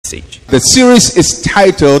message. The series is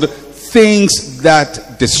titled Things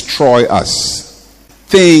That Destroy Us.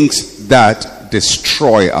 Things that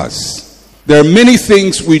destroy us. There are many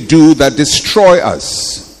things we do that destroy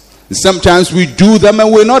us. Sometimes we do them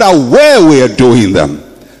and we're not aware we are doing them.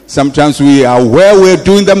 Sometimes we are aware we're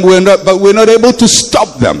doing them, but we're not able to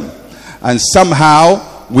stop them. And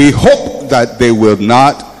somehow we hope that they will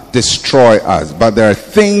not destroy us. But there are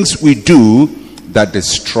things we do that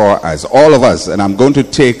destroy us, all of us. And I'm going to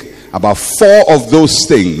take about 4 of those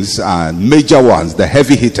things, major ones, the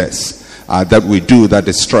heavy hitters that we do that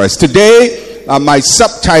destroy us. Today, my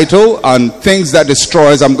subtitle on things that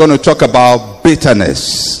destroy us, I'm going to talk about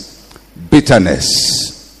bitterness.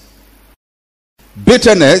 Bitterness.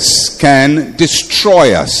 Bitterness can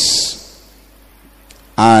destroy us.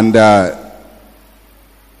 And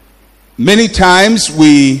many times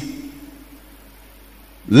we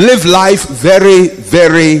live life very,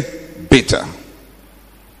 very bitter.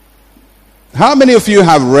 How many of you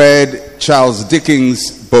have read Charles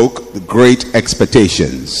Dickens' book, The Great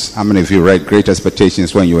Expectations? How many of you read Great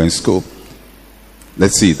Expectations when you were in school?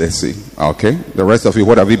 Let's see. Okay. The rest of you,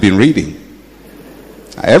 what have you been reading?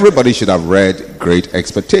 Everybody should have read Great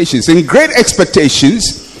Expectations. In Great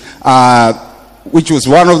Expectations, which was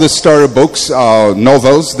one of the storybooks,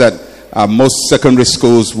 novels that most secondary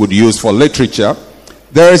schools would use for literature,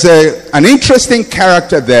 there is an interesting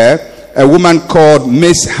character there, a woman called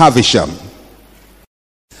Miss Havisham.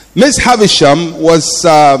 Miss Havisham was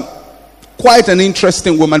quite an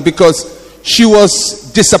interesting woman because she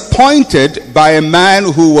was disappointed by a man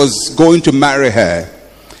who was going to marry her.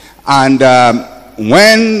 And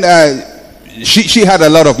when she had a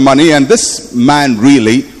lot of money, and this man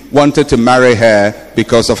really wanted to marry her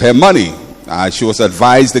because of her money. She was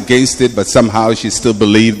advised against it, but somehow she still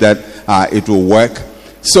believed that it will work.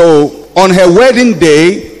 So on her wedding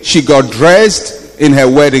day, she got dressed in her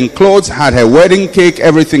wedding clothes, had her wedding cake,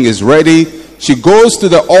 everything is ready. She goes to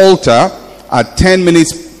the altar at 10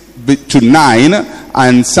 minutes to 9,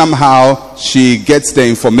 and somehow she gets the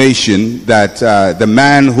information that the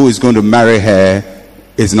man who is going to marry her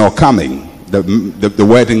is not coming. The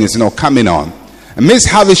wedding is not coming on. And Miss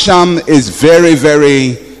Havisham is very,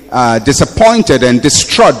 very disappointed and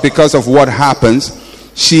distraught because of what happens.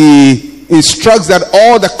 She instructs that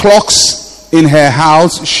all the clocks in her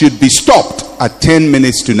house should be stopped at 10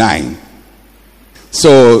 minutes to 9.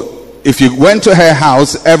 So if you went to her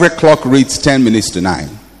house, every clock reads 10 minutes to 9.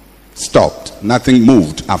 Stopped. Nothing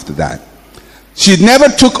moved after that. She never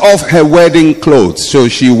took off her wedding clothes. So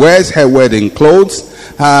she wears her wedding clothes.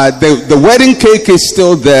 The wedding cake is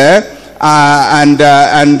still there.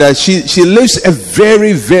 And she lives a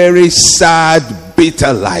very, very sad,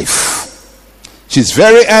 bitter life. She's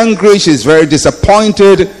very angry. She's very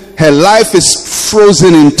disappointed. Her life is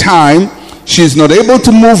frozen in time. She's not able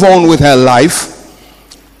to move on with her life.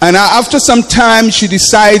 And after some time, she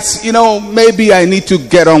decides, maybe I need to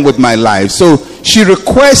get on with my life. So she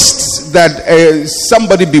requests that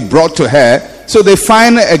somebody be brought to her. So they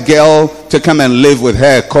find a girl to come and live with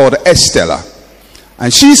her called Estella.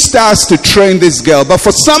 And she starts to train this girl. But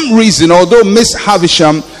for some reason, although Miss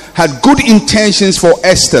Havisham had good intentions for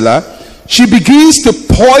Estella, she begins to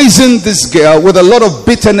poison this girl with a lot of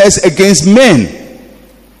bitterness against men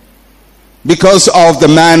because of the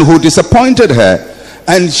man who disappointed her.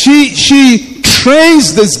 And she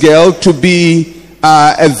trains this girl to be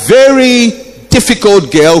a very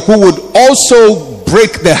difficult girl who would also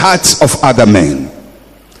break the hearts of other men.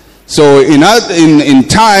 So in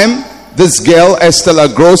time, this girl, Estella,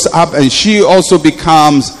 grows up and she also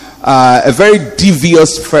becomes a very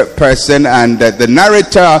devious person. And the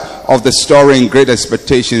narrator of the story in Great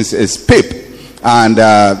Expectations is Pip. And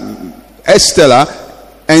Estella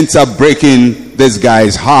ends up breaking this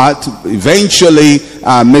guy's heart. Eventually,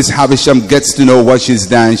 Miss Havisham gets to know what she's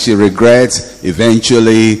done. She regrets.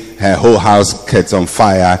 Eventually, her whole house gets on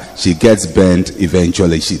fire. She gets burnt.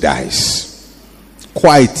 Eventually, she dies.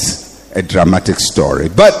 Quite a dramatic story.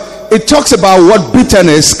 But it talks about what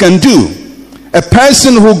bitterness can do. A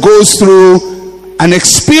person who goes through an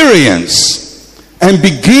experience and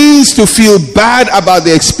begins to feel bad about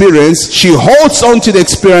the experience, she holds on to the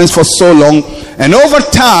experience for so long, and over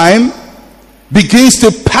time begins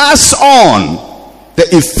to pass on the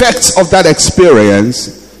effects of that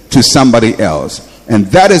experience to somebody else. And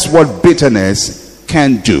that is what bitterness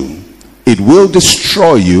can do. It will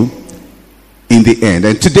destroy you in the end.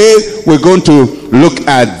 And today we're going to look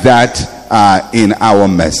at that in our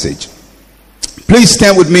message. Please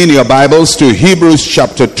stand with me in your Bibles to Hebrews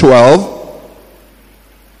chapter 12.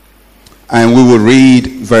 And we will read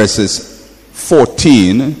verses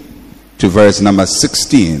 14 to verse number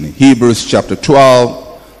 16. Hebrews chapter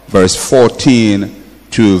 12, verse 14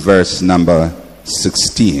 to verse number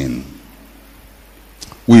 16.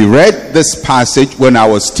 We read this passage when I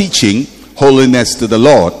was teaching holiness to the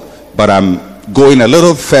Lord, but I'm going a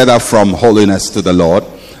little further from holiness to the Lord,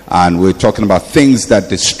 and we're talking about things that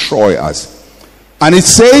destroy us. And it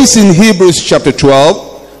says in Hebrews chapter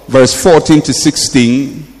 12, verse 14 to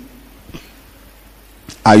 16.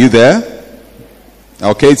 Are you there?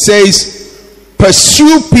 Okay, it says,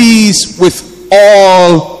 pursue peace with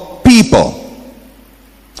all people,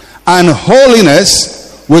 and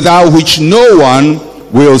holiness, without which no one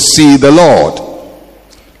will see the Lord.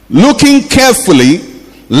 Looking carefully,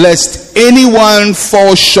 lest anyone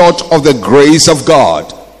fall short of the grace of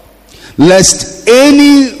God, lest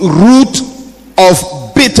any root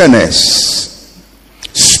of bitterness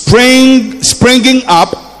springing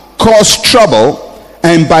up cause trouble,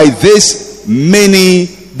 and by this many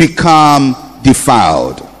become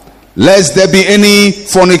defiled. Lest there be any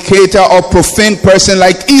fornicator or profane person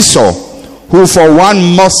like Esau, who for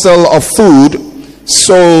one morsel of food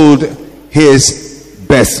sold his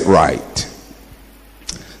birthright.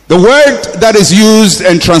 The word that is used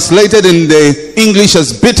and translated in the English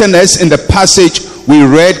as bitterness in the passage we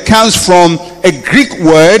read comes from a Greek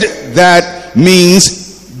word that means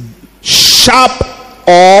sharp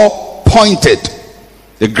or pointed.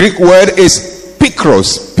 The Greek word is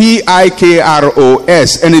pikros,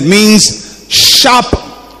 P-I-K-R-O-S, and it means sharp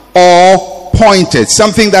or pointed.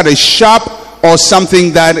 Something that is sharp or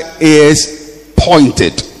something that is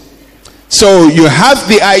pointed. So you have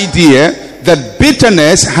the idea that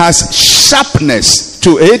bitterness has sharpness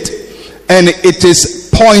to it, and it is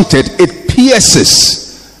pointed. It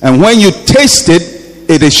pierces, and when you taste it,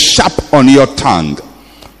 it is sharp on your tongue.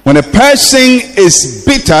 When a person is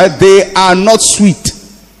bitter, they are not sweet.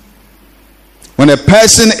 When a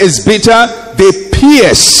person is bitter, they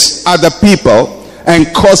pierce other people and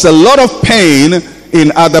cause a lot of pain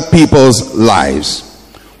in other people's lives.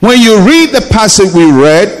 When you read the passage we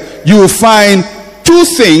read, you will find two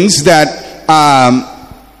things that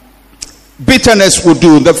bitterness will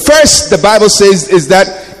do. The first, the Bible says, is that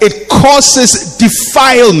it causes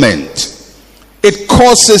defilement. It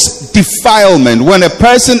causes defilement. When a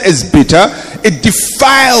person is bitter, it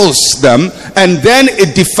defiles them, and then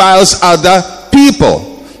it defiles other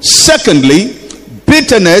people. Secondly,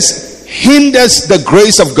 bitterness hinders the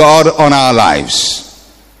grace of God on our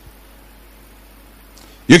lives.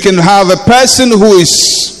 You can have a person who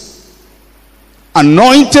is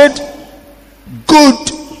anointed,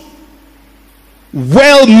 good,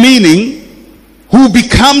 well-meaning, who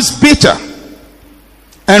becomes bitter.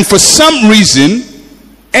 And for some reason,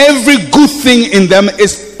 every good thing in them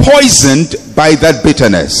is poisoned by that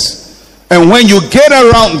bitterness. And when you get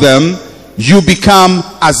around them, you become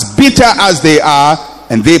as bitter as they are,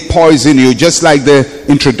 and they poison you. Just like the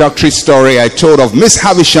introductory story I told of Miss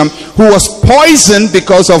Havisham, who was poisoned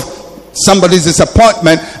because of somebody's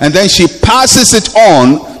disappointment, and then she passes it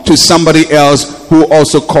on to somebody else who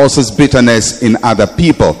also causes bitterness in other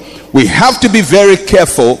people. We have to be very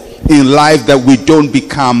careful in life that we don't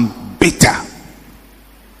become bitter.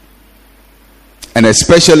 And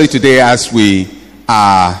especially today, as we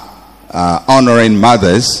are honoring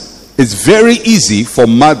mothers, it's very easy for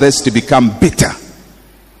mothers to become bitter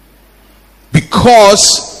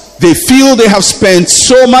because they feel they have spent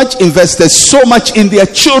so much, invested so much in their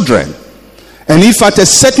children. And if at a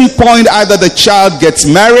certain point either the child gets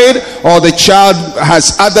married or the child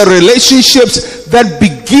has other relationships that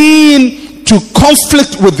begin to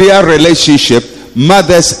conflict with their relationship,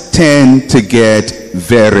 mothers tend to get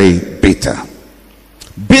very bitter.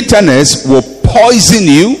 Bitterness will poison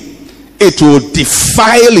you, it will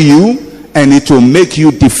defile you, and it will make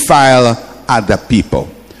you defile other people.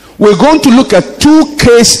 We're going to look at two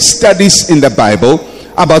case studies in the Bible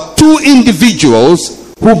about two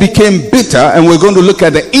individuals who became bitter, and we're going to look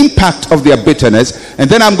at the impact of their bitterness, and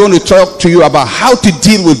then I'm going to talk to you about how to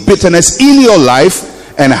deal with bitterness in your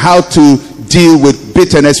life and how to deal with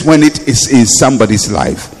bitterness when it is in somebody's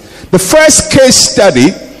life. The first case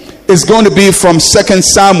study is going to be from 2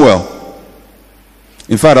 Samuel.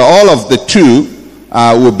 In fact, all of the two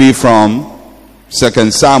will be from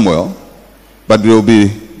 2 Samuel, but we'll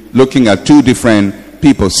be looking at two different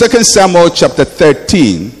people. 2 Samuel chapter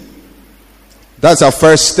 13. That's our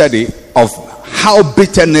first study of how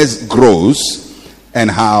bitterness grows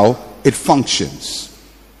and how it functions.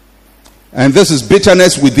 And this is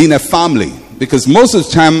bitterness within a family, because most of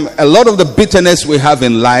the time, a lot of the bitterness we have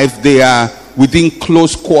in life, they are within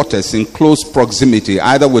close quarters, in close proximity,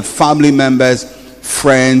 either with family members,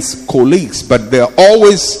 friends, colleagues, but they're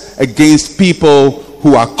always against people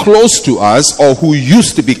who are close to us or who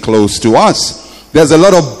used to be close to us. there's a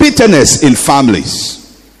lot of bitterness in families.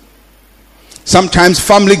 Sometimes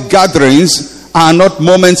family gatherings are not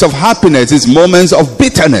moments of happiness, it's moments of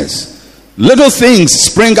bitterness. Little things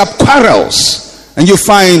spring up quarrels, and you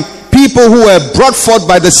find people who were brought forth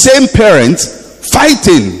by the same parents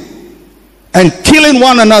fighting and killing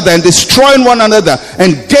one another and destroying one another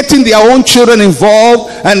and getting their own children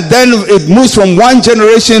involved, and then it moves from one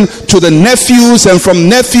generation to the nephews, and from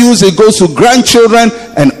nephews it goes to grandchildren,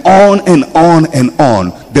 and on and on and on.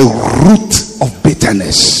 The root of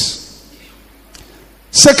bitterness.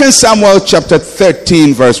 2 Samuel chapter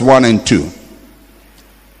 13 verse 1 and 2.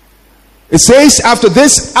 It says, after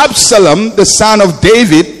this, Absalom, the son of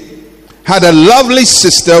David, had a lovely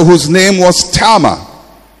sister whose name was Tamar.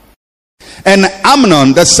 And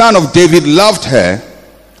Amnon, the son of David, loved her.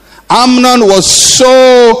 Amnon was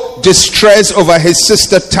so distressed over his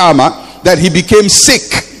sister Tamar that he became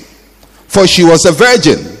sick, for she was a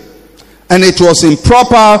virgin, and it was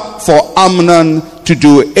improper for Amnon to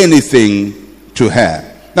do anything to her.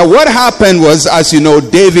 Now what happened was, as you know,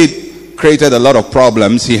 David created a lot of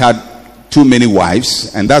problems. He had too many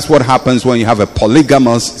wives, and that's what happens when you have a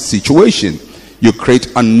polygamous situation. You create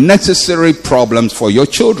unnecessary problems for your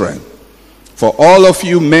children. For all of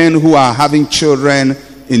you men who are having children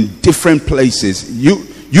in different places,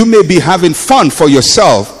 you may be having fun for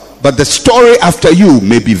yourself, but the story after you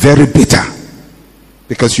may be very bitter,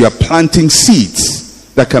 because you are planting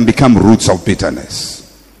seeds that can become roots of bitterness.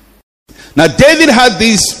 Now David had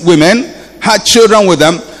these women, had children with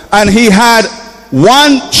them, and he had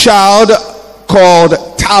one child called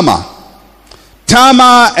Tamar.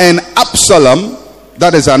 Tamar and Absalom,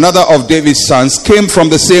 that is another of David's sons, came from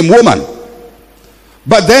the same woman.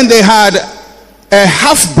 But then they had a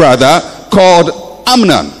half-brother called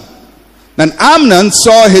Amnon. And Amnon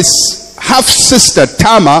saw his half-sister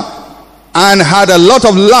Tamar and had a lot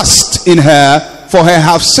of lust in her for her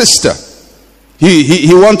half-sister. He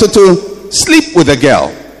wanted to sleep with the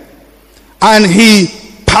girl. And he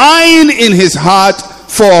pined in his heart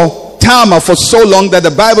for Tamar for so long that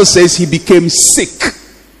the Bible says he became sick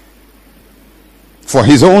for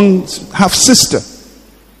his own half-sister.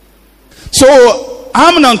 So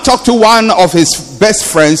Amnon talked to one of his best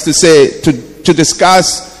friends to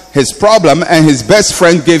discuss his problem, and his best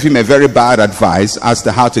friend gave him a very bad advice as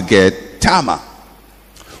to how to get Tamar.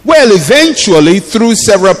 Well, eventually, through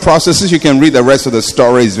several processes, you can read the rest of the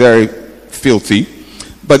story. It's very filthy,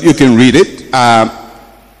 but you can read it.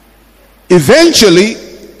 Eventually,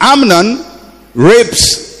 Amnon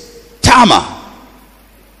rapes Tamar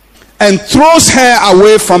and throws her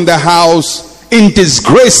away from the house in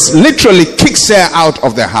disgrace, literally kicks her out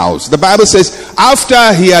of the house. The Bible says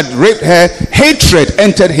after he had raped her, hatred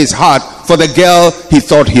entered his heart for the girl he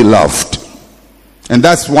thought he loved. And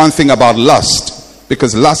that's one thing about lust,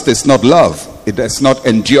 because lust is not love. It is not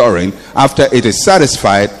enduring. After it is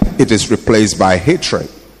satisfied, it is replaced by hatred.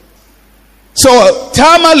 So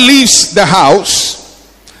Tamar leaves the house,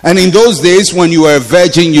 and in those days when you were a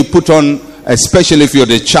virgin, you put on, especially if you're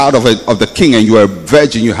the child of the king and you were a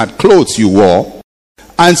virgin, you had clothes you wore.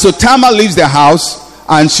 And so Tamar leaves the house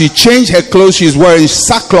and she changed her clothes. She's wearing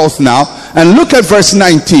sackcloth now. And look at verse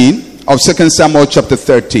 19 of 2 Samuel chapter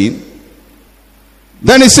 13.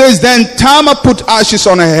 Then it says, then Tamar put ashes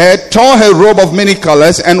on her head, tore her robe of many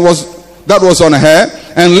colors that was on her,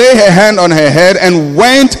 and lay her hand on her head and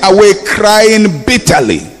went away crying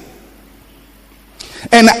bitterly.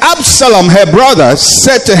 And Absalom, her brother,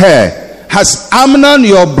 said to her, has Amnon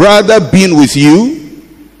your brother been with you?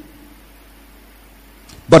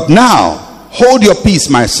 But now, hold your peace,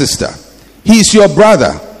 my sister. He is your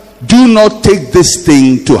brother. Do not take this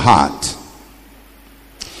thing to heart.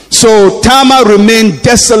 So Tamar remained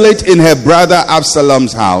desolate in her brother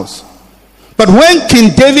Absalom's house. But when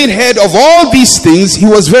King David heard of all these things, he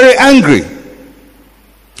was very angry.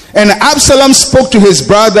 And Absalom spoke to his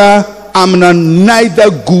brother Amnon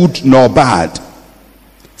neither good nor bad.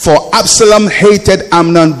 For Absalom hated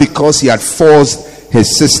Amnon because he had forced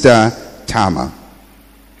his sister Tamar.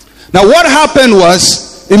 Now what happened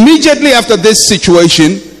was, immediately after this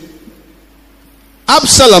situation,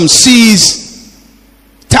 Absalom sees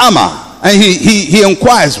Tamar and he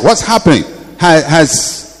inquires, what's happening?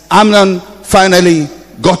 Has Amnon finally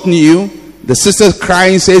gotten you? The sister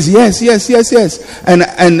crying says, yes. And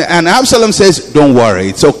Absalom says, don't worry,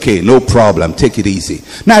 it's okay, no problem, take it easy.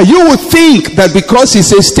 Now you would think that because he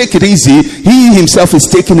says take it easy, he himself is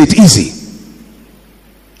taking it easy.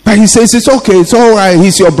 But he says, it's okay, it's all right,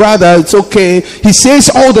 he's your brother, it's okay. He says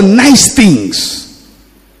all the nice things.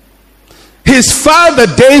 His father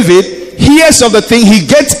David hears of the thing, he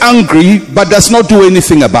gets angry, but does not do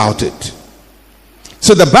anything about it.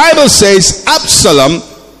 So the Bible says Absalom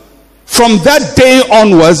from that day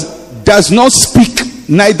onwards does not speak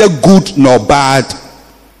neither good nor bad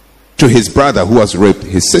to his brother who has raped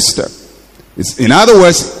his sister. In other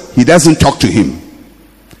words, he doesn't talk to him.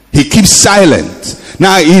 He keeps silent.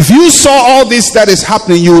 Now, if you saw all this that is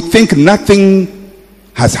happening, you would think nothing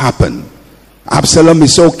has happened. Absalom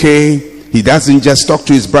is okay. He doesn't just talk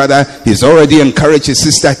to his brother. He's already encouraged his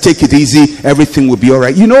sister. Take it easy. Everything will be all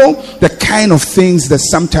right. You know, the kind of things that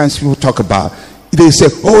sometimes people talk about. They say,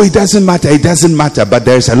 oh, it doesn't matter. It doesn't matter. But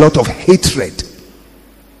there's a lot of hatred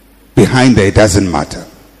behind the it doesn't matter.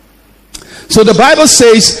 So the Bible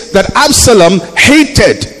says that Absalom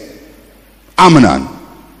hated Amnon.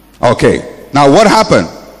 Okay, now what happened?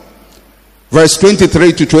 Verse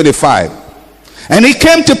 23 to 25. And it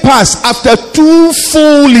came to pass after 2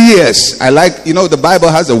 full years. I like, the Bible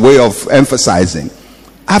has a way of emphasizing.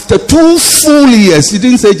 After 2 full years, he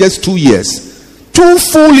didn't say just 2 years. 2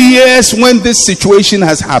 full years when this situation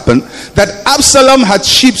has happened, that Absalom had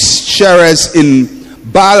sheep shearers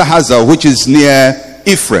in Baal-Hazor, which is near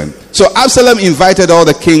Ephraim. So Absalom invited all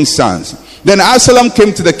the king's sons. Then Absalom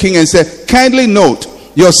came to the king and said, kindly note,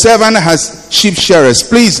 your servant has sheep shearers.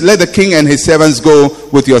 Please let the king and his servants go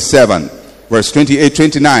with your servant. Verse 28,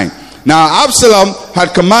 29. Now Absalom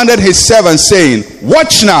had commanded his servants, saying,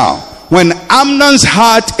 watch now, when Amnon's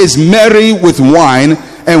heart is merry with wine,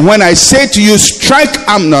 and when I say to you, strike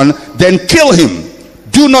Amnon, then kill him.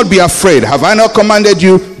 Do not be afraid. Have I not commanded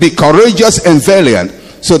you? Be courageous and valiant.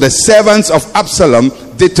 So the servants of Absalom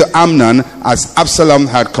did to Amnon as Absalom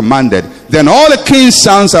had commanded. Then all the king's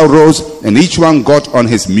sons arose, and each one got on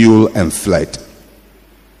his mule and fled.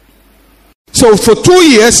 So for 2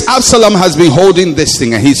 years, Absalom has been holding this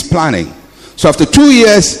thing, and he's planning. So after 2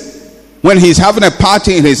 years, when he's having a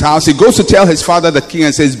party in his house, he goes to tell his father, the king,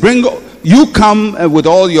 and says, you come with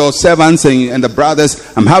all your servants and the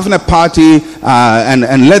brothers. I'm having a party,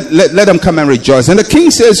 and let them come and rejoice. And the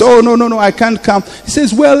king says, oh, no, I can't come. He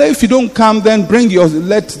says, well, if you don't come, then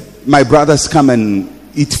let my brothers come and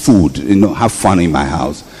eat food, have fun in my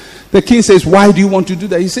house. The king says, why do you want to do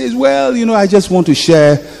that? He says, well, I just want to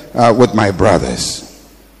share with my brothers.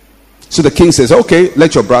 So the king says, okay,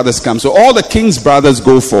 let your brothers come. So all the king's brothers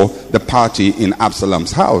go for the party in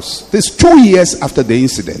Absalom's house. This is 2 years after the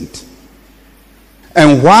incident.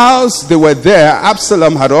 And whilst they were there,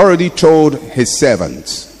 Absalom had already told his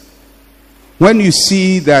servants, when you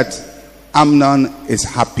see that Amnon is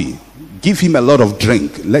happy, give him a lot of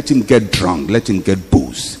drink. Let him get drunk. Let him get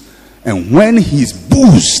boozed. And when he's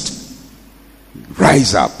boozed,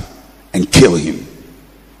 rise up and kill him.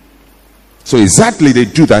 So exactly they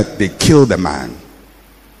do that. They kill the man.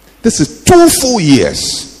 This is 2 full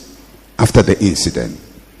years after the incident.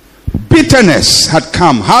 Bitterness had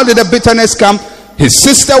come. How did the bitterness come? His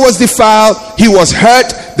sister was defiled. He was hurt.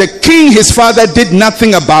 The king, his father, did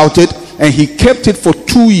nothing about it. And he kept it for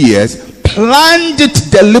 2 years, planned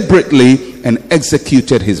it deliberately, and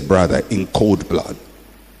executed his brother in cold blood.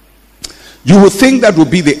 You would think that would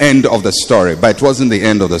be the end of the story, but it wasn't the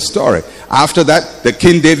end of the story. After that, the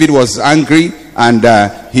King David was angry, and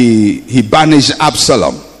he banished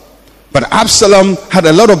Absalom. But Absalom had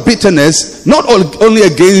a lot of bitterness, not only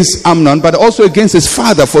against Amnon, but also against his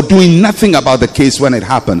father for doing nothing about the case when it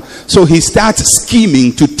happened. So he starts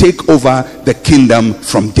scheming to take over the kingdom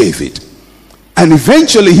from David. And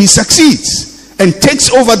eventually he succeeds and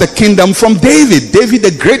takes over the kingdom from David. David,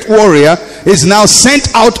 the great warrior, is now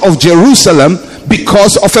sent out of Jerusalem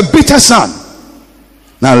because of a bitter son.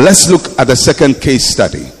 Now let's look at the second case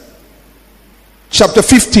study. Chapter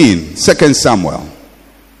 15, 2 Samuel.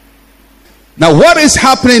 Now what is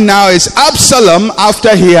happening now is Absalom,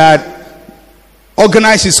 after he had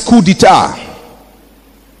organized his coup d'etat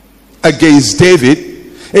against David,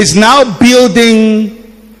 is now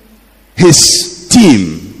building his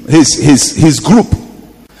team, his group.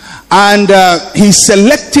 And he's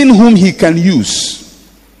selecting whom he can use.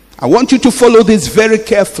 I want you to follow this very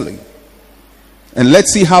carefully. And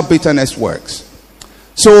let's see how bitterness works.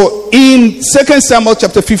 So in 2 Samuel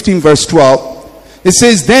chapter 15 verse 12, it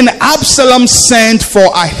says, then Absalom sent for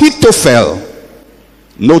Ahithophel.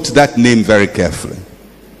 Note that name very carefully.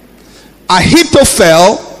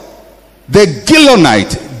 Ahithophel, the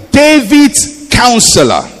Gilonite, David's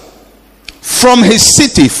counselor, from his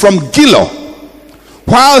city, from Gilo,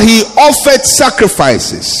 while he offered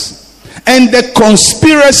sacrifices. And the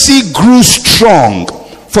conspiracy grew strong,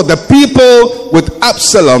 for the people with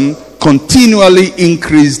Absalom continually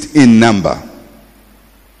increased in number.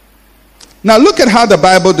 Now look at how the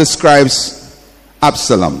Bible describes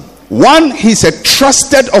Absalom. One, he's a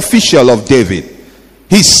trusted official of David.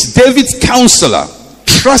 He's David's counselor,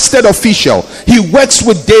 trusted official. He works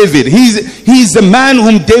with David. He's the man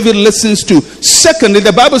whom David listens to. Secondly,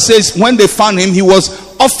 the Bible says when they found him, he was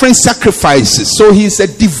offering sacrifices. So he's a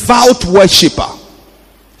devout worshiper.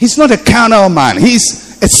 He's not a carnal man.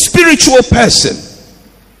 He's a spiritual person.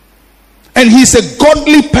 And he's a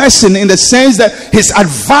godly person in the sense that his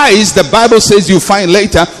advice, the Bible says you find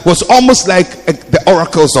later, was almost like the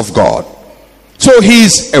oracles of God. So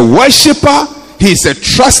he's a worshiper. He's a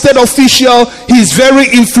trusted official. He's very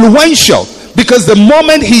influential. Because the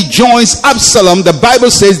moment he joins Absalom, the Bible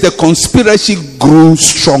says the conspiracy grew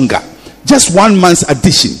stronger. Just 1 month's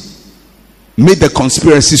addition made the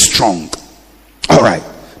conspiracy strong. All right.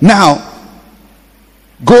 Now,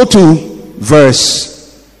 go to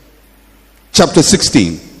chapter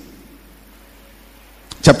 16.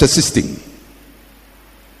 Chapter 16.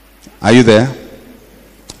 Are you there?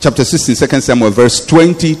 Chapter 16, 2 Samuel, verse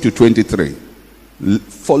 20 to 23.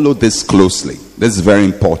 Follow this closely. This is very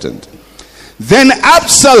important. Then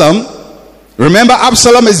Absalom, remember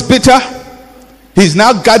Absalom is bitter. He's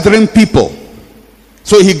now gathering people.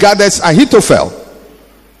 So he gathers Ahithophel.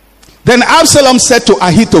 Then Absalom said to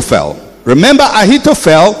Ahithophel, remember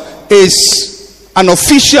Ahithophel is an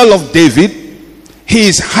official of David. He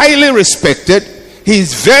is highly respected. He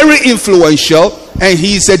is very influential. And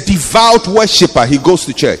he is a devout worshiper. He goes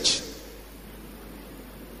to church.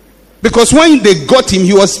 Because when they got him,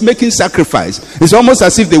 he was making sacrifice. It's almost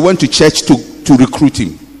as if they went to church to recruit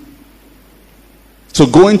him. So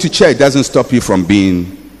going to church doesn't stop you from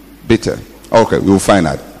being bitter. Okay, we will find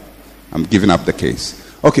out. I'm giving up the case.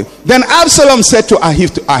 Okay. Then Absalom said to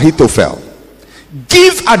Ahithophel,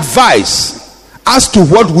 give advice as to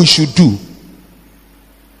what we should do.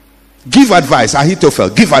 Give advice, Ahithophel,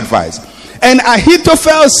 give advice. And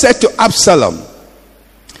Ahithophel said to Absalom,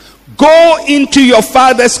 go into your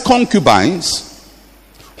father's concubines,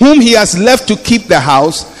 whom he has left to keep the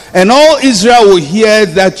house, and all Israel will hear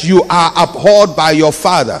that you are abhorred by your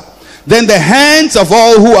father. Then the hands of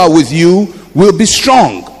all who are with you will be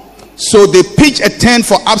strong. So they pitched a tent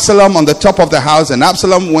for Absalom on the top of the house, and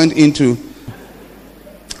Absalom went into.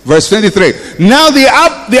 Verse 23. Now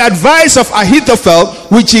the advice of Ahithophel,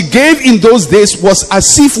 which he gave in those days, was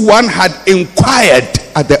as if one had inquired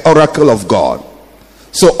at the oracle of God.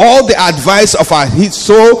 So all the advice of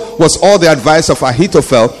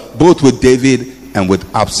Ahithophel, both with David and with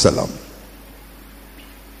Absalom.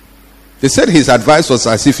 They said his advice was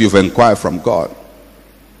as if you've inquired from God.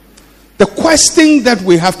 The question that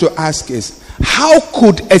we have to ask is, how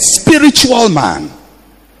could a spiritual man,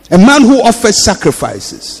 a man who offers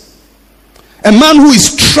sacrifices, a man who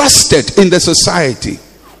is trusted in the society,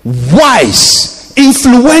 wise,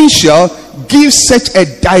 influential, give such a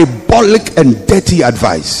diabolic and dirty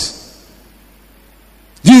advice?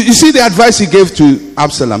 You see the advice he gave to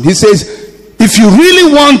Absalom. He says, if you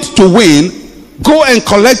really want to win, go and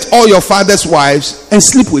collect all your father's wives and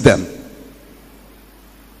sleep with them.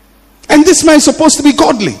 And this man is supposed to be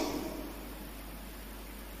godly.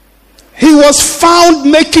 He was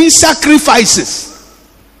found making sacrifices.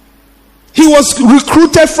 He was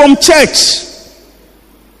recruited from church.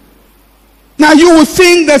 Now you would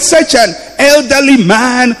think that such an elderly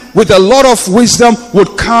man with a lot of wisdom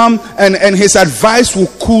would come and his advice would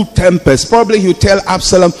cool tempers. Probably he would tell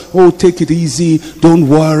Absalom, oh, take it easy, don't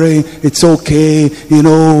worry, it's okay, you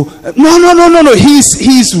know. No.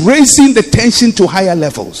 He's raising the tension to higher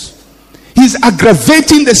levels. He's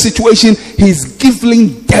aggravating the situation. He's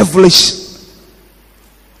giving devilish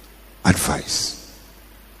advice.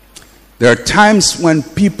 There are times when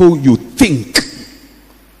people you think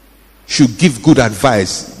should give good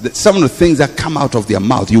advice, that some of the things that come out of their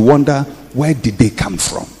mouth, you wonder, where did they come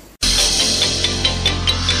from?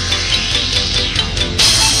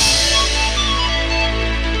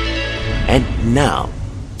 And now,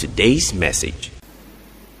 today's message.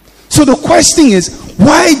 So the question is,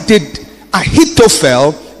 why did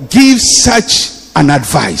Ahithophel give such an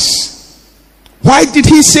advice? Why did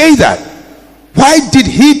he say that? Why did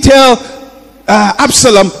he tell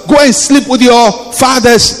Absalom, go and sleep with your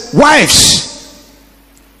father's wives?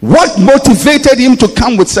 What motivated him to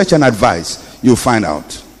come with such an advice? You'll find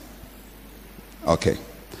out. Okay.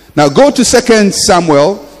 Now go to 2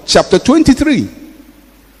 Samuel chapter 23.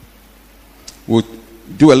 We'll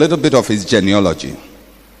do a little bit of his genealogy.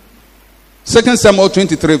 2 Samuel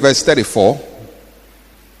 23 verse 34.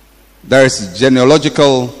 There is a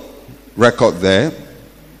genealogical record there.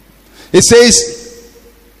 It says,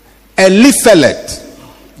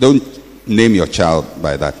 Eliphelet. Don't name your child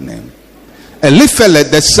by that name. Eliphelet,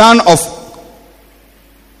 the son of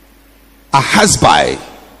Ahasbai,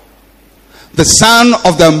 the son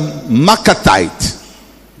of the Machathite.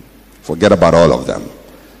 Forget about all of them.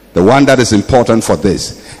 The one that is important for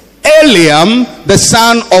this. Eliam, the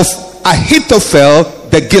son of Ahithophel,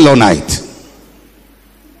 the Gilonite.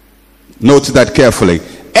 Note that carefully.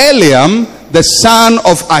 Eliam, the son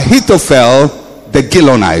of Ahithophel, the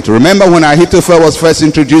Gilonite. Remember when Ahithophel was first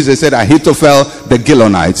introduced, they said Ahithophel, the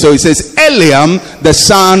Gilonite. So it says Eliam, the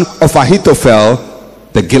son of Ahithophel,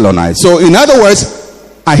 the Gilonite. So in other words,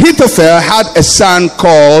 Ahithophel had a son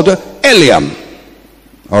called Eliam.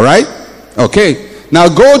 All right? Okay. Now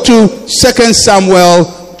go to 2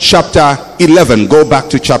 Samuel chapter 11. Go back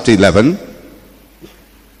to chapter 11.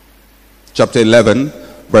 Chapter 11,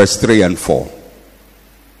 verse 3 and 4.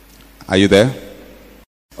 Are you there?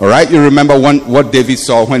 All right. You remember what David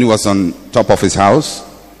saw when he was on top of his house?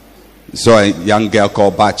 He saw a young girl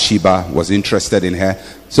called Bathsheba, was interested in her.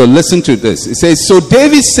 So listen to this. It says, so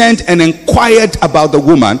David sent and inquired about the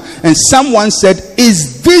woman, and someone said,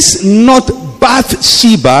 is this not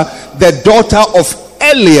Bathsheba, the daughter of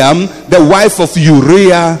Eliam, the wife of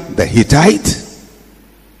Uriah the Hittite?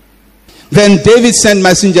 Then David sent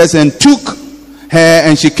messengers and took her,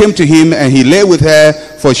 and she came to him, and he lay with her,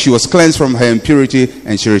 for she was cleansed from her impurity,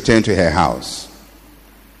 and she returned to her house.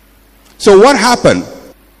 So what happened?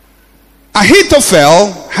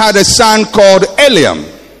 Ahithophel had a son called Eliam.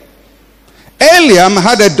 Eliam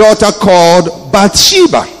had a daughter called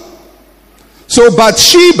Bathsheba. So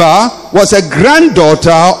Bathsheba was a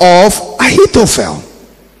granddaughter of Ahithophel.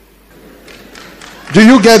 Do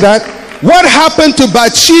you get that? What happened to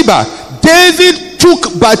Bathsheba? David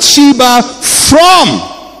took Bathsheba from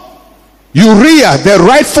Uriah, the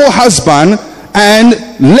rightful husband, and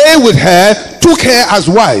lay with her, took her as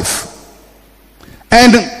wife.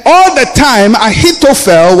 And all the time,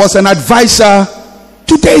 Ahithophel was an advisor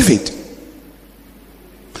to David.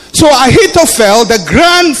 So Ahithophel, the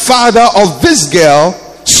grandfather of this girl,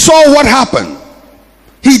 saw what happened.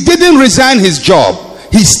 He didn't resign his job.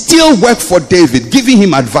 He still worked for David, giving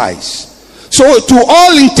him advice. So to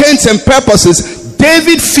all intents and purposes,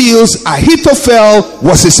 David feels Ahithophel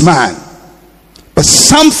was his man. But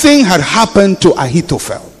something had happened to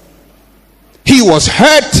Ahithophel. He was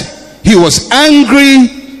hurt, he was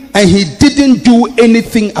angry, and he didn't do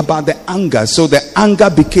anything about the anger. So the anger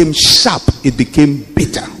became sharp, it became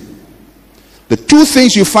bitter. The two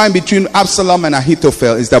things you find between Absalom and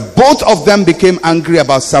Ahithophel is that both of them became angry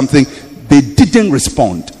about something. They didn't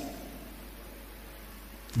respond.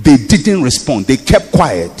 They didn't respond. They kept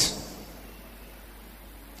quiet.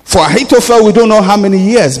 For Ahithophel, we don't know how many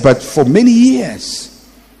years, but for many years.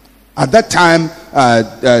 At that time,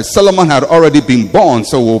 Solomon had already been born,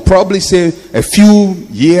 so we'll probably say a few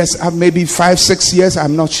years, maybe 5-6 years,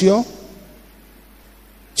 I'm not sure.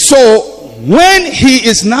 So when he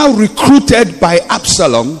is now recruited by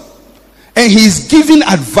Absalom and he's giving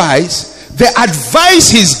advice, the advice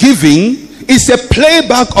he's giving is a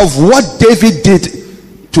playback of what David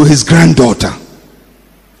did to his granddaughter.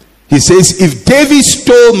 He says, if David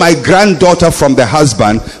stole my granddaughter from the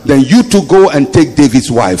husband, then you two go and take David's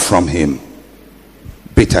wife from him.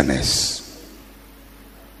 Bitterness.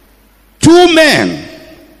 Two men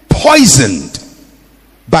poisoned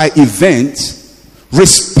by events,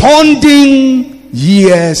 responding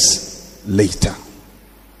years later.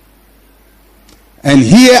 And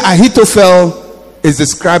here Ahithophel is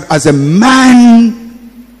described as a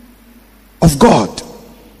man of God.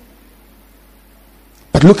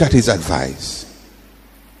 But look at his advice.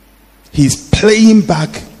 He's playing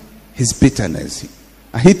back his bitterness.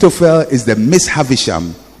 Ahithophel is the Miss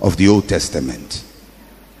Havisham of the Old Testament.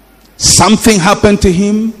 Something happened to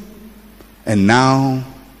him, and now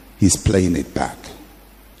he's playing it back.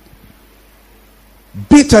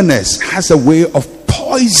 Bitterness has a way of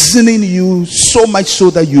poisoning you so much so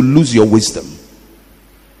that you lose your wisdom.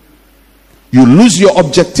 You lose your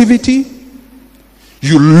objectivity.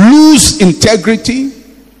 You lose integrity.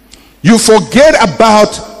 You forget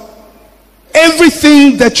about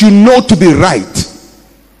everything that you know to be right.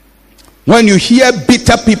 When you hear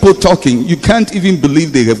bitter people talking, you can't even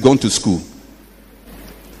believe they have gone to school.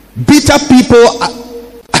 Bitter people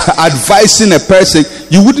advising a person,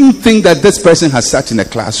 you wouldn't think that this person has sat in a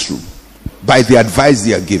classroom by the advice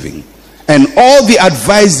they are giving. And all the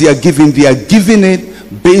advice they are giving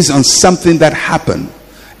it based on something that happened.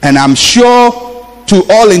 And I'm sure, to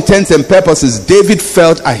all intents and purposes, David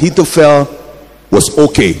felt Ahithophel was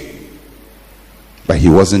okay, but he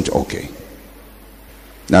wasn't okay.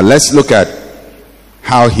 Now let's look at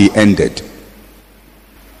how he ended.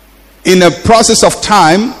 In a process of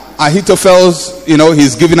time, Ahithophel's,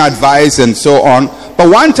 he's giving advice and so on. But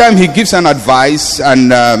one time he gives an advice,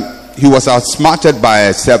 and he was outsmarted by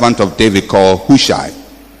a servant of David called Hushai.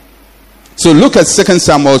 So look at 2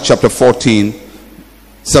 Samuel chapter 14,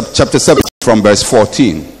 chapter 7 from verse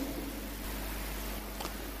 14.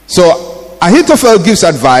 So Ahithophel gives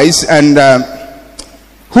advice, and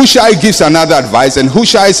Hushai gives another advice, and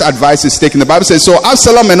Hushai's advice is taken. The Bible says, so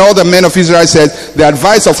Absalom and all the men of Israel said, the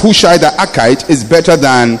advice of Hushai the Archite is better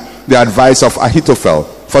than the advice of Ahithophel,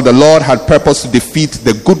 for the Lord had purposed to defeat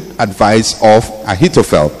the good advice of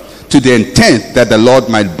Ahithophel, to the intent that the Lord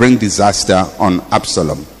might bring disaster on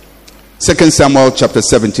Absalom. 2 Samuel chapter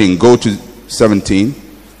 17, go to 17,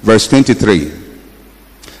 verse 23.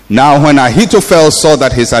 Now when Ahithophel saw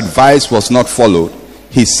that his advice was not followed,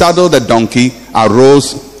 he saddled the donkey,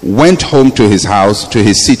 arose, went home to his house, to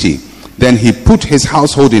his city. Then he put his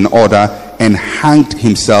household in order and hanged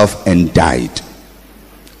himself and died.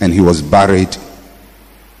 And he was buried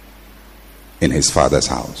in his father's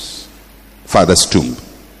house, father's tomb.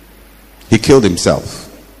 He killed himself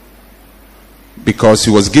because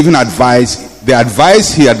he was given advice. The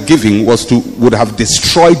advice he had given would have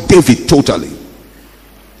destroyed David totally.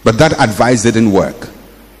 But that advice didn't work.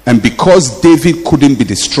 And because David couldn't be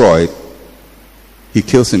destroyed, he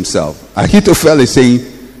kills himself. Ahithophel is saying,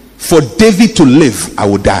 for David to live, I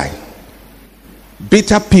will die.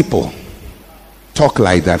 Bitter people talk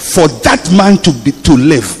like that. For that man to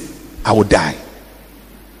live, I will die.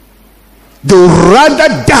 They would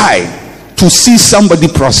rather die to see somebody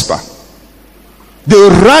prosper. They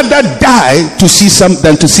would rather die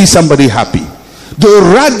than to see somebody happy. They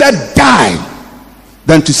would rather die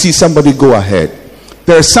than to see somebody go ahead.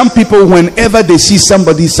 There are some people, whenever they see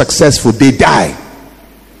somebody successful, they die.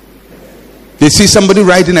 They see somebody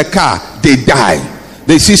riding a car, they die.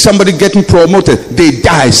 They see somebody getting promoted, they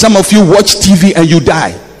die. Some of you watch TV and you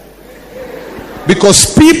die.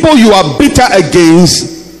 Because people you are bitter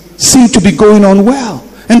against seem to be going on well.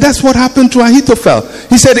 And that's what happened to Ahithophel.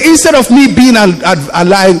 He said, instead of me being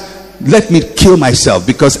alive, let me kill myself,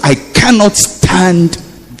 because I cannot stand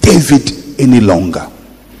David any longer,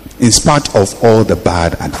 in spite of all the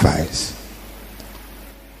bad advice.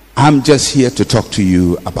 I'm just here to talk to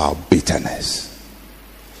you about bitterness.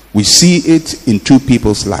 We see it in two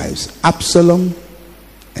people's lives, Absalom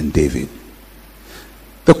and David.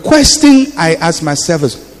 The question I ask myself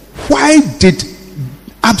is, why did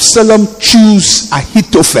Absalom choose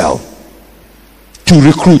Ahithophel to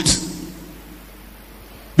recruit?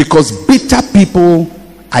 Because bitter people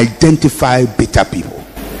identify bitter people.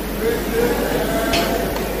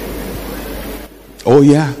 Oh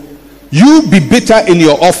yeah. You be bitter in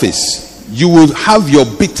your office, you will have your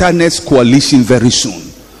bitterness coalition very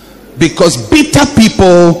soon. Because bitter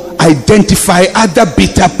people identify other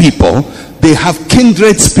bitter people. They have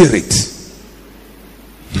kindred spirits.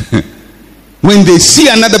 When they see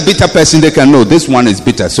another bitter person, they can know this one is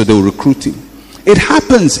bitter, so they will recruit him. It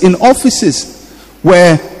happens in offices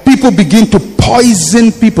where people begin to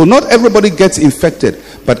poison people. Not everybody gets infected,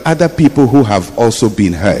 but other people who have also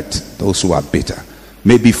been hurt, those who are bitter.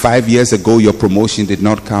 Maybe 5 years ago your promotion did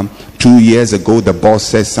not come. 2 years ago the boss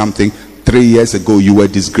says something. 3 years ago you were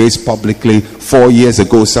disgraced publicly. 4 years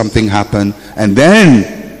ago something happened. And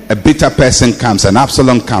then a bitter person comes, and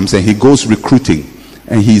Absalom comes, and he goes recruiting.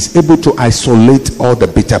 And he is able to isolate all the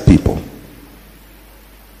bitter people.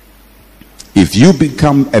 If you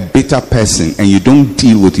become a bitter person and you don't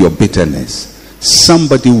deal with your bitterness,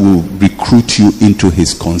 somebody will recruit you into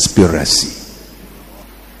his conspiracy.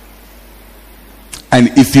 And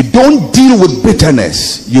if you don't deal with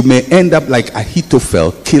bitterness, you may end up like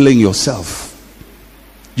Ahithophel, killing yourself.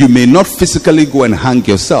 You may not physically go and hang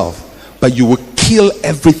yourself, but you will kill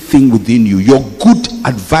everything within you. Your good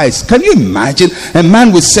advice. Can you imagine a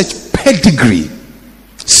man with such pedigree,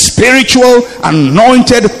 spiritual,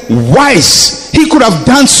 anointed, wise? He could have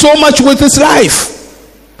done so much with his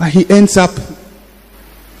life, but he ends up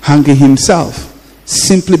hanging himself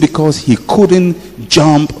simply because he couldn't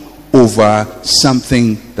jump over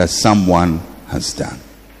something that someone has done.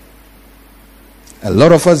 A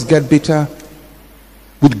lot of us get bitter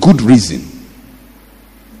with good reason.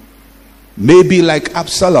 Maybe like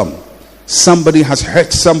Absalom, somebody has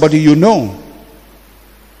hurt somebody you know.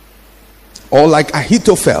 Or like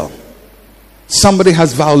Ahithophel, somebody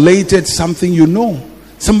has violated something you know.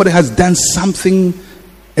 Somebody has done something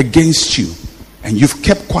against you, and you've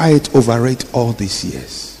kept quiet over it all these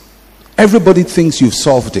years. Everybody thinks you've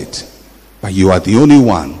solved it, but you are the only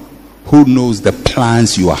one who knows the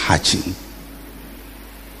plans you are hatching.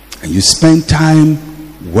 And you spend time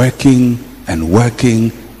working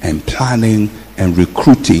and planning and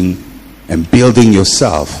recruiting and building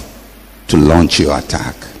yourself to launch your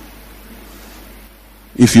attack.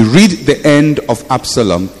 If you read the end of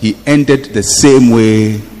Absalom, he ended the same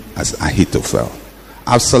way as Ahithophel.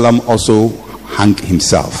 Absalom also hung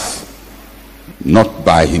himself. not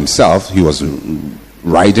by himself. He was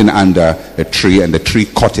riding under a tree, and the tree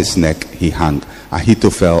caught his neck. He hung.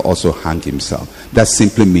 Ahithophel also hung himself. That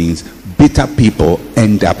simply means bitter people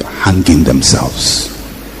end up hanging themselves.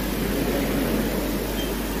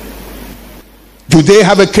 Do they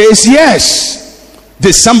have a case? Yes.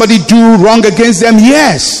 Did somebody do wrong against them?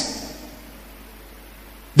 Yes.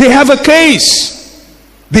 They have a case.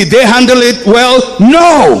 Did they handle it well?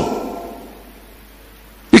 No.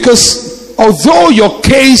 Because although your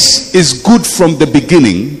case is good from the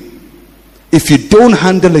beginning, if you don't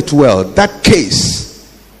handle it well, that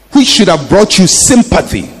case, which should have brought you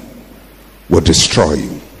sympathy, will destroy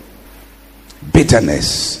you.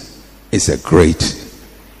 Bitterness is a great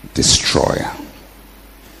destroyer.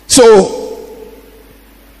 So,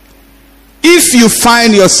 if you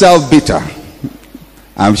find yourself bitter,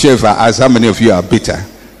 I'm sure if I ask how many of you are bitter,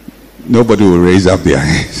 nobody will raise up their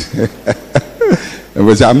hands. And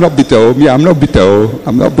will say, I'm not bitter, oh, me, I'm not bitter, oh,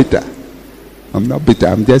 I'm not bitter. I'm not bitter,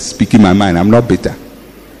 I'm just speaking my mind, I'm not bitter.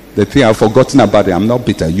 The thing I've forgotten about it, I'm not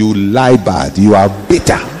bitter. You lie bad, you are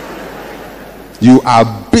bitter. You are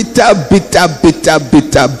bitter, bitter, bitter,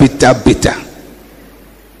 bitter, bitter, bitter.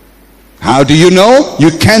 How do you know?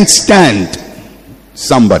 You can't stand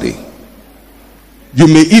somebody. You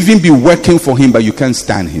may even be working for him, but you can't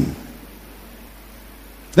stand him.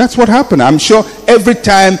 That's what happened. I'm sure every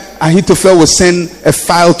time Ahithophel will send a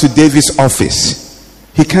file to David's office,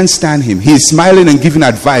 he can't stand him. He's smiling and giving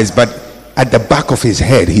advice, but at the back of his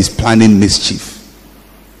head, he's planning mischief.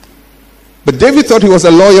 But David thought he was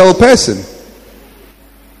a loyal person.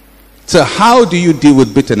 So how do you deal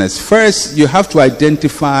with bitterness? First, you have to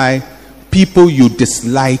identify people you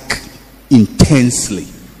dislike intensely.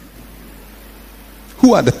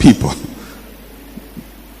 Who are the people?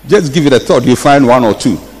 Just give it a thought. You find one or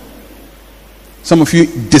two. Some of you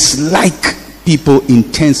dislike people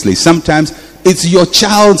intensely. Sometimes it's your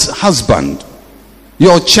child's husband,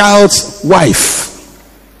 your child's wife.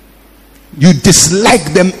 You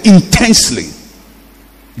dislike them intensely.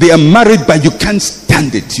 They are married, but you can't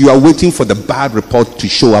stand it. You are waiting for the bad report to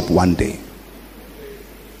show up one day.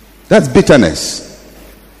 That's bitterness.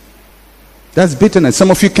 That's bitterness.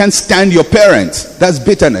 Some of you can't stand your parents. That's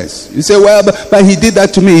bitterness. You say, well, but he did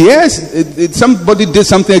that to me. Yes, somebody did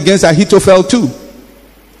something against Ahithophel too.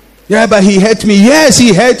 Yeah, but he hurt me. Yes,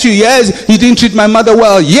 he hurt you. Yes, he didn't treat my mother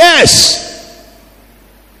well. Yes.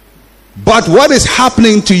 But what is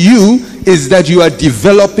happening to you is that you are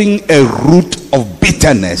developing a root of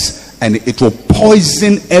bitterness, and it will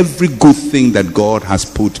poison every good thing that God has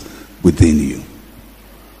put within you.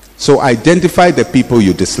 So identify the people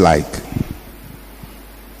you dislike.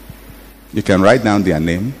 You can write down their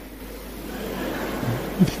name.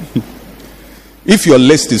 If your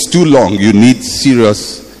list is too long, you need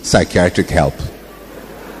serious psychiatric help.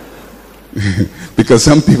 Because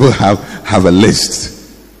some people have a list.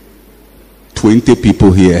 20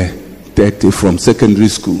 people here, 30 from secondary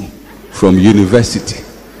school, from university,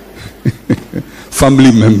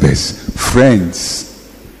 family members, friends.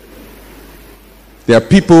 There are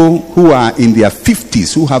people who are in their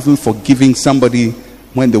 50s who haven't forgiven somebody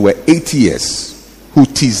when they were 8 years who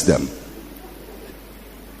teased them,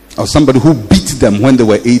 or somebody who beat them when they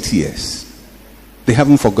were 8 years. They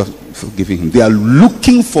haven't forgiven him. They are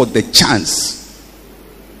looking for the chance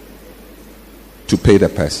to pay the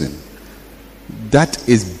person. That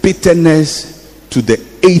is bitterness to the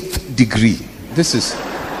 8th degree. This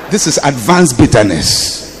is advanced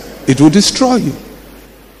bitterness. It will destroy you.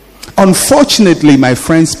 Unfortunately, my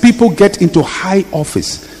friends, people get into high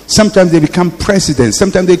office. Sometimes they become presidents.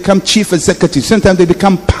 Sometimes they become chief executives. Sometimes they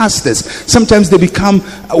become pastors. Sometimes they become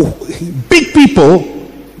big people.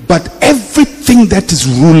 But everything that is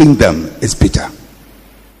ruling them is bitter.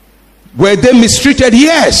 Were they mistreated?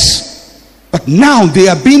 Yes. But now they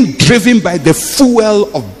are being driven by the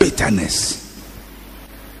fuel of bitterness.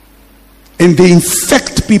 And they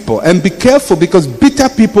infect people. And be careful, because bitter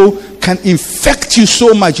people can infect you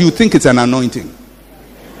so much you think it's an anointing.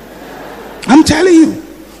 I'm telling you.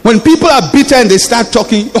 When people are bitter and they start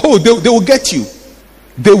talking, they will get you.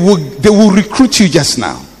 They will recruit you just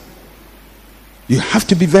now. You have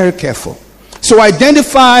to be very careful. So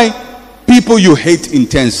identify people you hate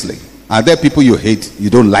intensely. Are there people you hate, you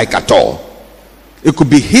don't like at all? It could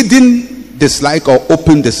be hidden dislike or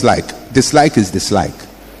open dislike. Dislike is dislike.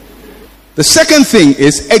 The second thing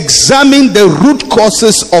is examine the root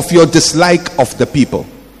causes of your dislike of the people.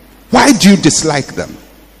 Why do you dislike them?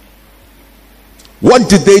 What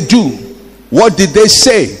did they do? What did they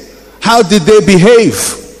say? How did they behave?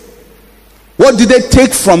 What did they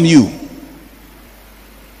take from you?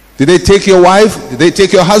 Did they take your wife? Did they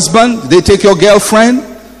take your husband? Did they take your girlfriend?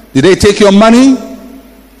 Did they take your money?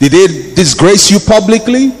 Did they disgrace you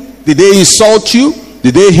publicly? Did they insult you?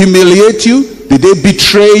 Did they humiliate you? Did they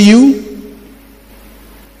betray you?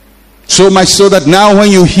 So much so that now when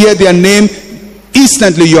you hear their name,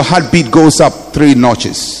 instantly your heartbeat goes up 3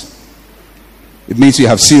 notches. It means you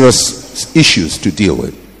have serious issues to deal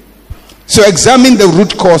with. So examine the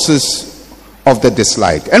root causes of the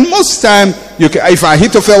dislike. And most time, if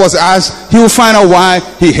Ahithophel was asked, he will find out why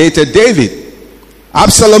he hated David.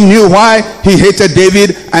 Absalom knew why he hated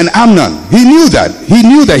David and Amnon. He knew that. He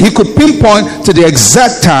knew that. He could pinpoint to the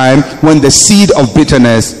exact time when the seed of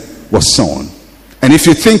bitterness was sown. And if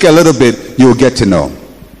you think a little bit, you'll get to know.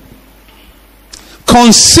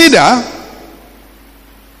 Consider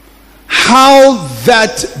how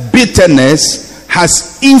that bitterness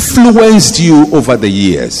has influenced you over the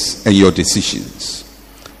years and your decisions.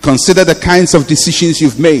 Consider the kinds of decisions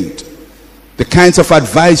you've made, the kinds of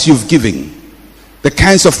advice you've given, the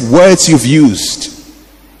kinds of words you've used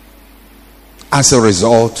as a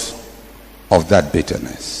result of that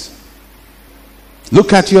bitterness.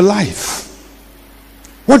 Look at your life.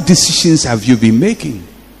 What decisions have you been making?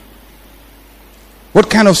 What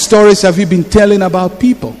kind of stories have you been telling about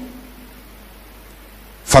people?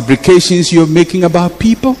 Fabrications you're making about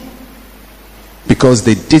people because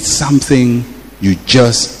they did something you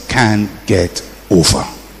just can't get over.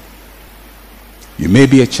 You may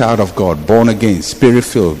be a child of God, born again,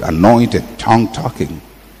 spirit-filled, anointed, tongue-talking,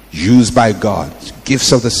 used by God,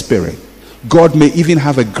 gifts of the Spirit. God may even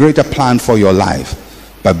have a greater plan for your life,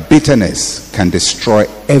 but bitterness can destroy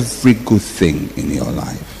every good thing in your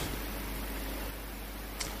life.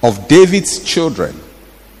 Of David's children,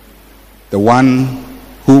 the one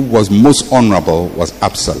who was most honorable was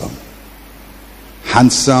Absalom.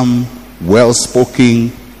 Handsome,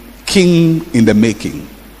 well-spoken, king in the making.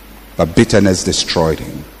 But bitterness destroyed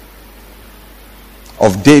him.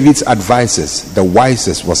 Of David's advisors, the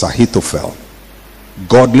wisest was Ahithophel.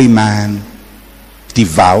 Godly man,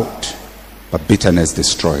 devout, but bitterness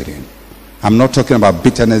destroyed him. I'm not talking about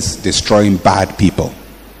bitterness destroying bad people.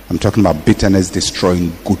 I'm talking about bitterness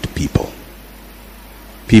destroying good people.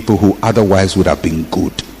 People who otherwise would have been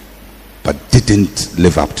good, but didn't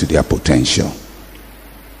live up to their potential.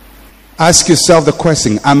 Ask yourself the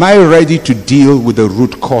question, am I ready to deal with the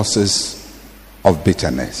root causes of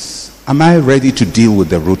bitterness? Am I ready to deal with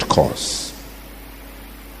the root cause?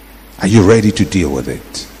 Are you ready to deal with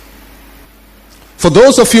it? For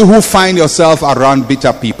those of you who find yourself around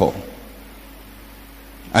bitter people,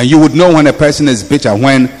 and you would know when a person is bitter,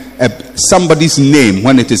 when somebody's name,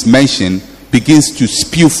 when it is mentioned, begins to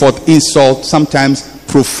spew forth insult, sometimes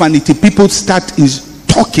profanity. People start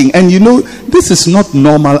talking, and you know, this is not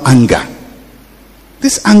normal anger.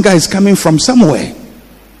 This anger is coming from somewhere.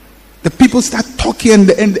 The people start talking,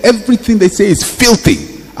 and everything they say is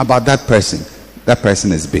filthy about that person. That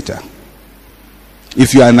person is bitter.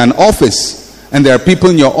 If you are in an office and there are people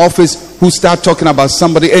in your office who start talking about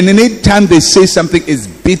somebody, and any time they say something is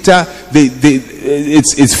bitter,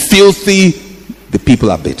 it's filthy, the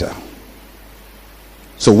people are bitter.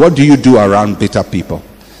 So what do you do around bitter people?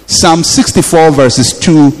 Psalm 64 verses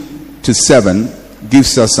 2 to 7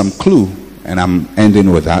 gives us some clue, and I'm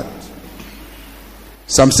ending with that.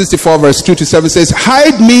 Psalm 64 verse 2 to 7 says,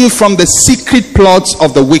 hide me from the secret plots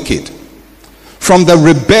of the wicked, from the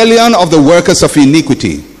rebellion of the workers of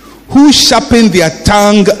iniquity, who sharpen their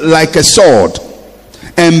tongue like a sword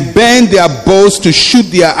and bend their bows to shoot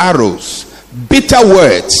their arrows, bitter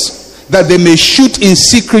words, that they may shoot in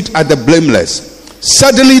secret at the blameless.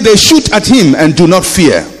 Suddenly they shoot at him and do not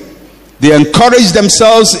fear. They encourage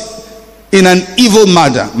themselves in an evil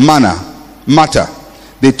matter.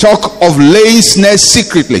 They talk of laying snares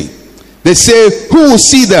secretly. They say, who will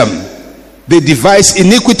see them? They devise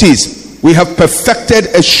iniquities. We have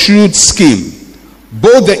perfected a shrewd scheme.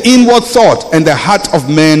 Both the inward thought and the heart of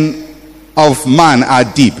man are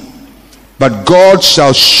deep. But God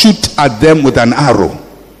shall shoot at them with an arrow.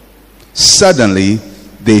 Suddenly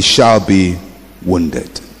they shall be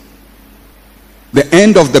wounded. The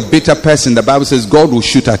end of the bitter person, the Bible says, God will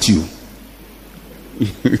shoot at you.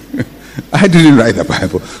 I didn't write the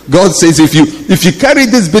Bible. God says, if you carry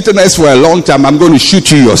this bitterness for a long time, I'm going to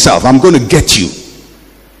shoot you yourself. I'm going to get you,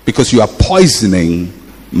 because you are poisoning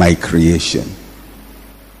my creation.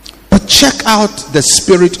 But check out the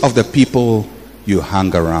spirit of the people you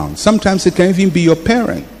hang around. Sometimes it can even be your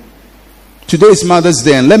parent. Today is Mother's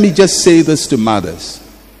Day, and let me just say this to mothers.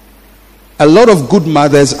 A lot of good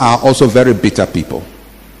mothers are also very bitter people.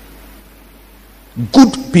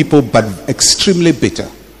 Good people, but extremely bitter.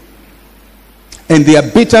 And they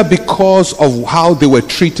are bitter because of how they were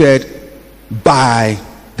treated by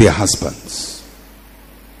their husbands.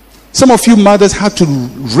 Some of you mothers had to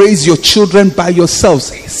raise your children by yourselves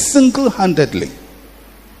single-handedly,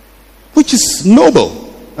 which is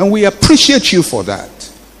noble, and we appreciate you for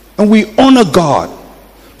that, and we honor God.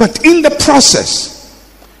 But in the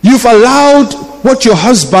process, you've allowed what your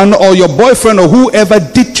husband or your boyfriend or whoever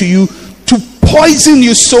did to you to poison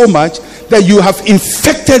you so much that you have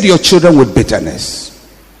infected your children with bitterness.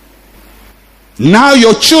 Now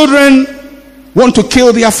your children want to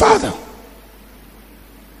kill their father.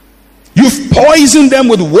 You've poisoned them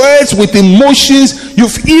with words, with emotions.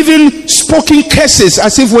 You've even spoken curses,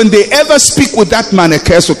 as if when they ever speak with that man, a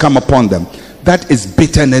curse will come upon them. That is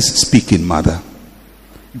bitterness speaking, mother.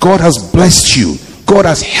 God has blessed you. God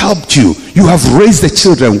has helped you. You have raised the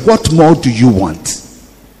children. What more do you want?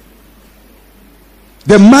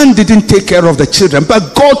 The man didn't take care of the children,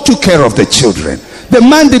 but God took care of the children. The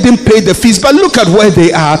man didn't pay the fees, but look at where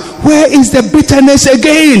they are. Where is the bitterness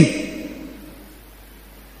again?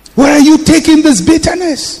 Where are you taking this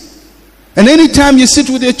bitterness? And anytime you sit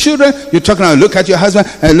with your children, you're talking about, look at your husband,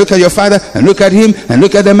 and look at your father, and look at him, and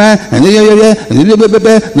look at the man, and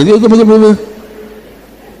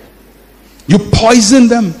you poison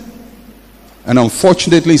them. And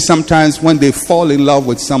unfortunately, sometimes when they fall in love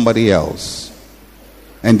with somebody else,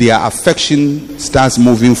 and their affection starts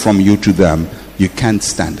moving from you to them, you can't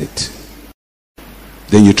stand it.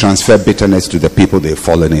 Then you transfer bitterness to the people they've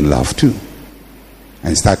fallen in love to,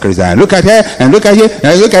 and start criticizing. Look at her, and look at you,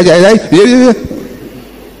 and look at her.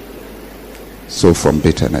 So from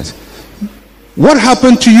bitterness, what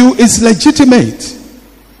happened to you is legitimate.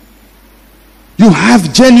 You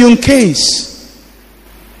have genuine case,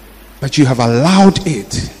 but you have allowed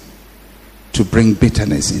it to bring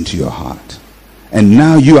bitterness into your heart. And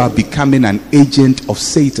now you are becoming an agent of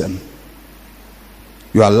Satan.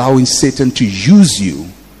 You are allowing Satan to use you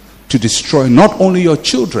to destroy not only your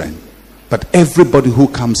children, but everybody who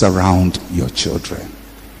comes around your children.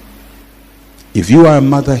 If you are a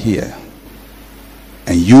mother here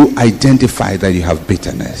and you identify that you have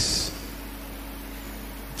bitterness,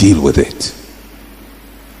 deal with it.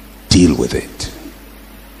 Deal with it.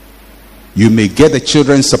 You may get the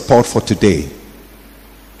children's support for today,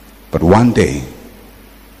 but one day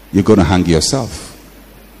you're going to hang yourself.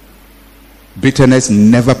 Bitterness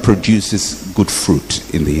never produces good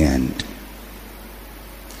fruit in the end.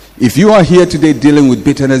 If you are here today dealing with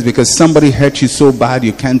bitterness because somebody hurt you so bad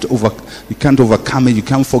you can't overcome it, you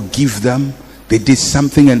can't forgive them, they did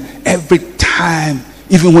something, and every time,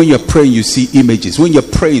 even when you're praying, you see images. When you're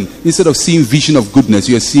praying, instead of seeing vision of goodness,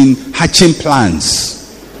 you're seeing hatching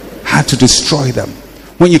plans, how to destroy them.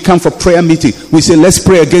 When you come for prayer meeting, we say, let's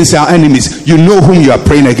pray against our enemies. You know whom you are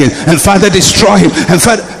praying against. And Father, destroy him. And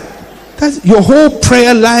Father, that's your whole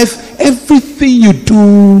prayer life. Everything you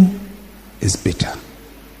do is bitter.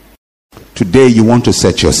 Today you want to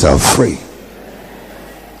set yourself free.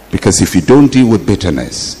 Because if you don't deal with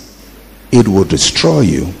bitterness, it will destroy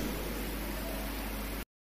you